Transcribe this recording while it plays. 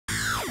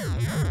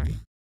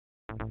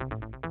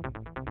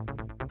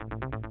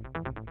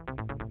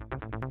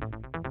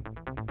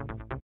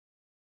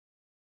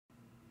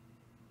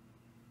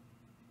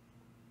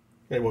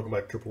Hey, welcome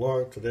back to Triple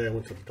R. Today I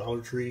went to the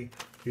Dollar Tree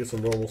to get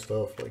some normal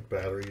stuff like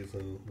batteries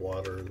and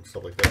water and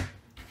stuff like that.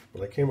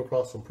 But I came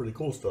across some pretty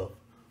cool stuff.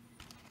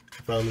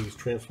 I found these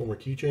Transformer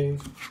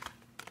keychains.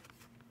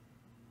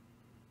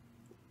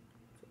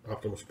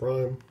 Optimus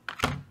Prime.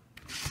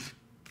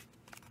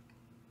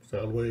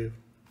 Soundwave.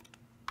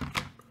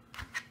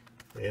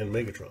 And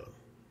Megatron.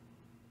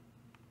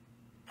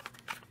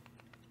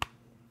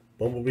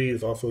 Bumblebee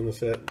is also in the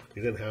set.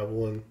 He didn't have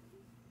one.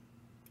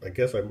 I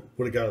guess I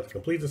would have got it to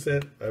complete the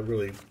set. I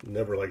really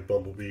never liked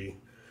Bumblebee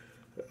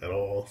at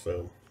all,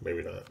 so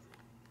maybe not.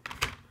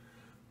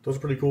 Those are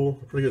pretty cool.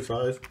 They're pretty good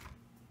size.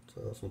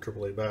 So some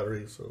AAA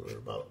batteries, so they're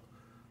about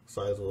the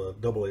size of a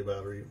AA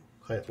battery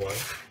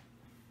height-wise.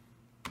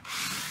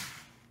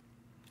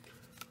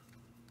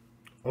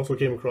 Also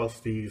came across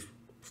these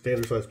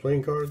standard size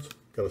playing cards.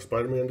 Got a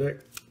Spider-Man deck.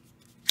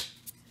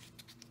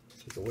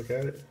 Take a look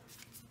at it.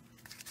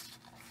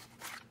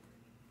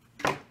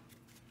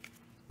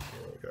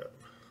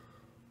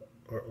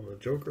 Art on the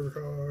Joker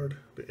card,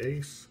 the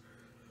Ace.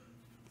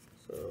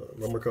 So,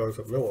 number cards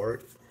have no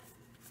art.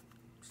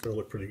 Still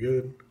look pretty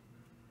good.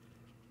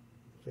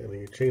 And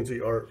you change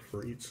the art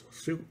for each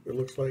suit, it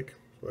looks like.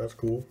 So that's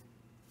cool.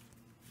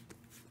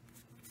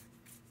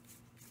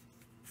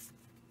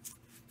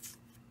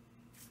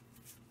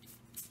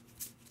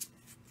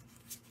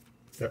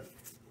 Yep.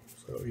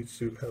 So each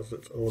suit has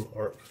its own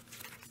art.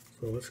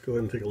 So let's go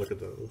ahead and take a look at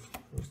those.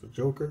 There's the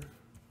Joker,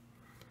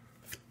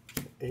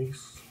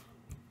 Ace.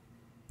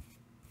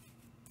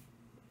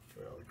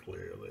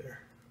 Clear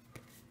there.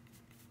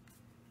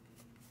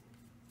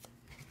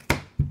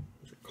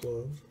 There's your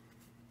clubs.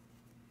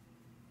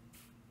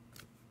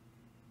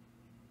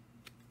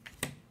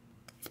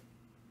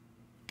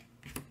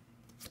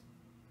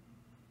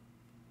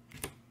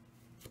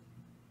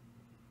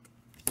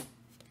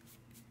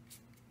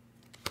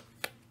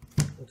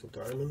 Lots of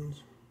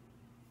diamonds.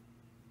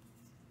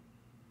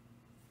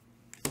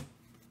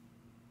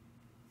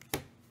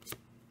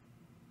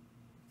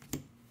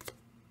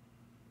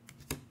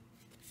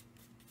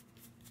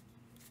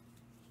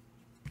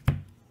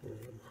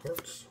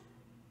 Hearts.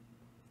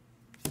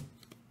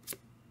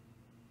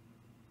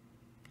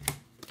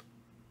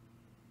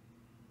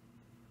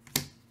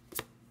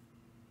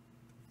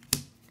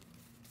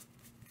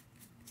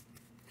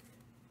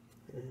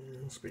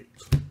 And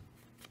speeds.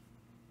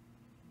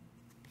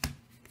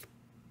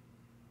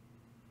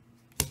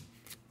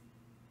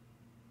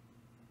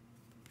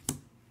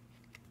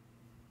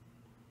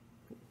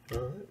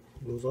 Alright,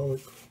 those all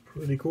look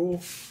pretty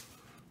cool.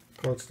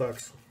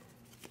 Cardstock's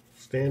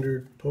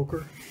standard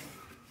poker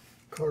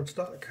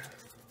cardstock,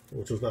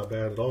 which is not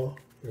bad at all.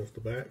 There's the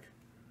back,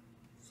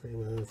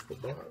 same as the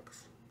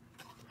box.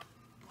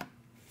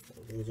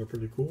 Those are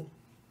pretty cool.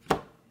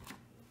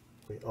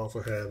 We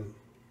also had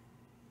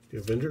the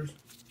Avengers.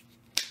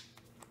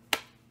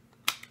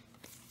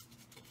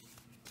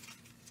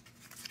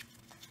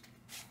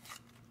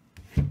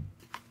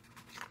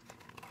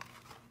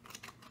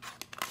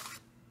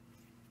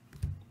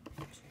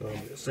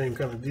 The same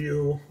kind of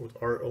deal with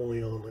art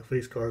only on the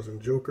face cards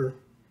and Joker.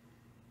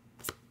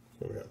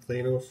 So we got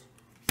Thanos.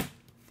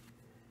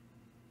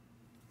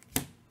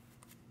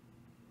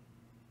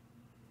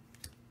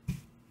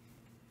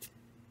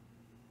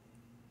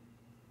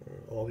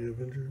 All the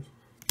Avengers.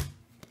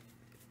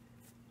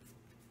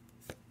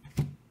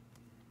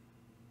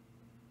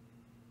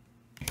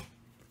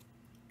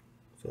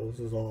 So this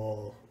is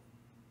all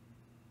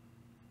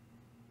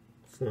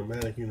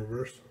cinematic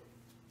universe.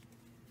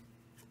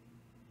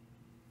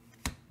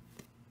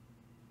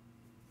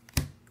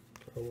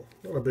 I'm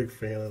not a big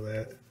fan of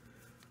that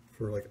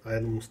for like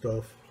item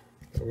stuff.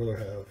 I'd rather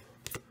have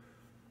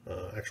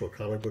actual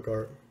comic book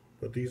art,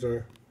 but these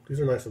are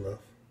nice enough.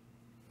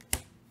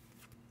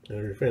 And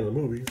if you're a fan of the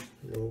movies,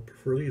 you'll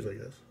prefer these, I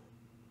guess.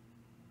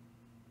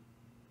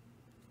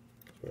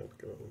 So that's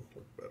gonna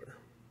look better.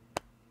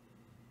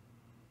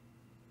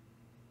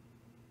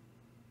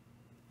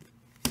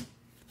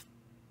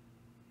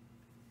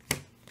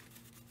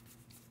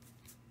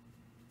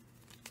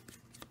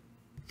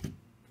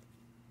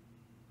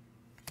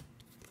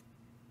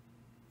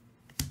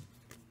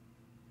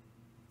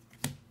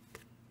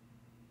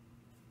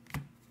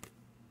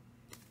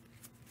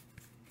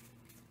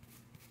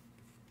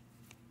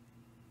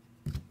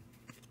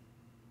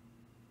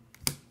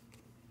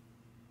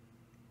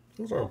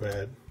 Those aren't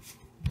bad.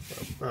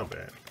 Not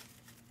bad.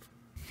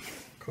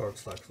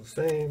 Cardstock's the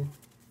same.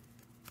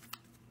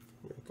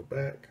 At the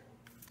back.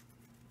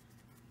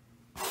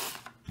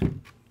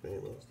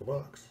 Same as the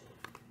box.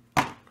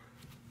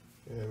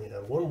 And we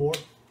have one more.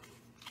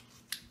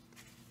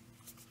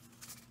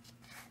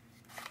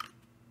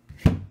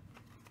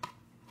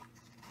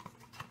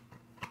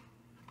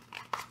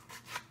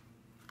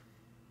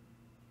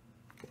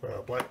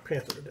 Black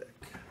Panther deck.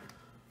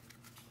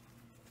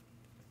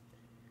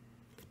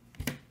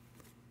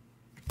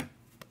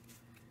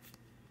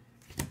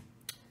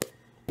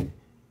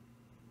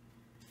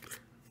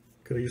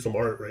 Could have used some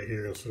art right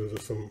here instead of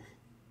just some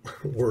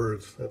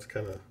words. That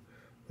kind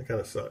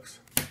of sucks.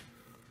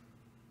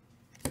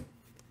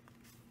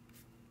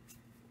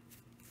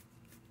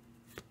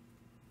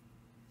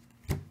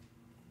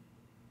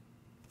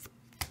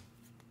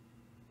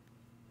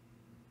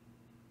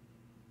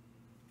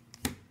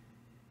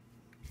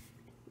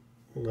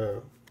 And,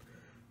 I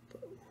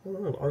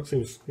don't know, the art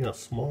seems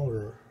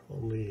smaller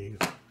on the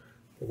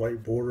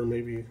white border,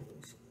 maybe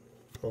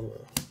on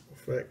the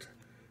effect.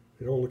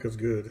 They don't look as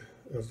good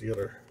as the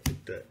other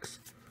decks.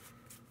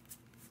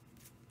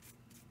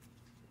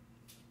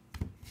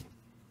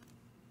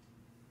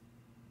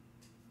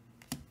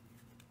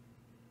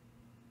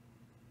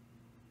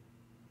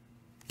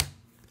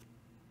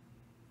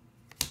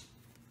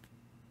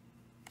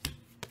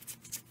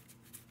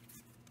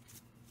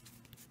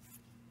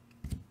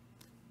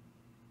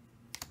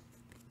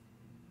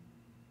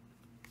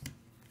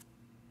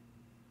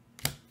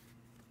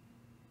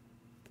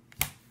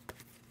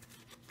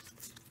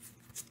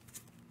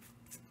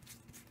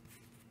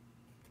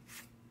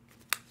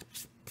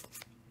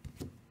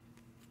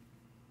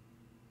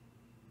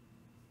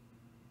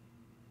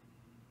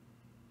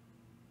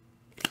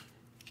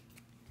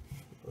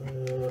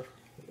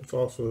 It's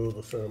also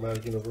the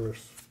cinematic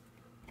universe,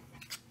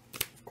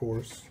 of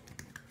course.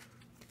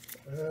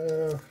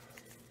 It's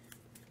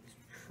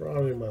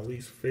probably my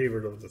least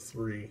favorite of the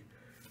three.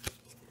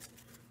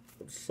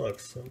 It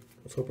sucks. I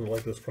was hoping to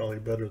like this probably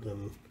better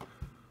than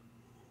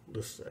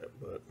this set,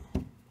 but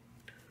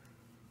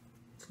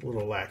it's a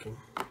little lacking.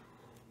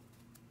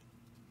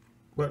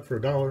 But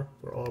for $1,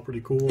 they're all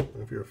pretty cool.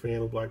 And if you're a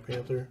fan of Black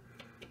Panther,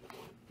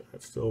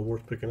 that's still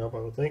worth picking up, I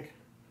would think.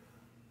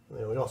 And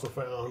then we also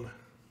found,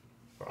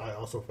 or I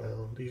also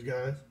found, these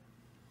guys.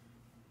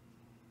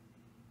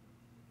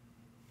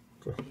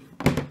 So,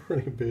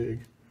 pretty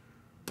big.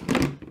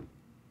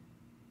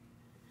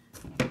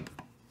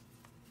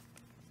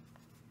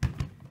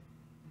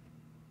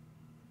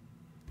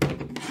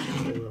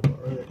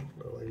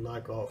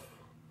 Knockoff,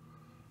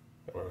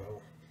 I don't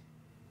know,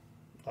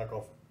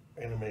 knockoff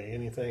anime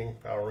anything,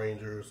 Power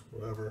Rangers,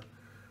 whatever.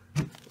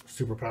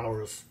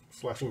 Superpowers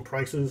slashing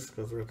prices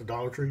because they're at the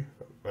Dollar Tree.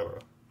 I don't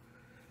know.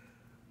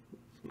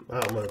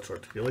 Not much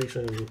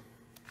articulation,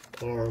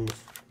 arms,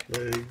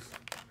 legs,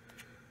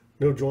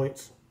 no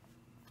joints.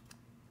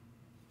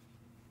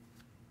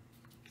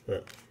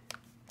 But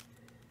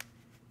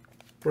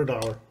for $1,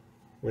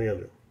 what are you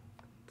gonna do?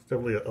 It's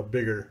definitely a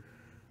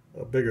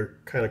bigger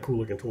kind of cool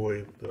looking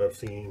toy that I've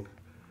seen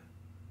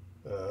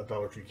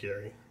Dollar Tree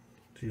carry.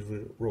 It's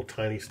usually real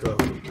tiny stuff,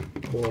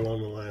 more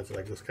along the lines of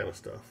like this kind of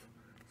stuff.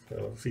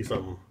 So see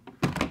something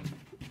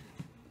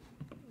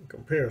in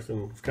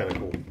comparison, it's kind of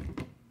cool.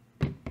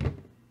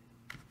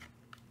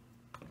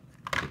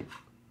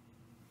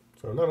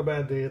 So not a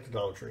bad day at the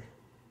Dollar Tree.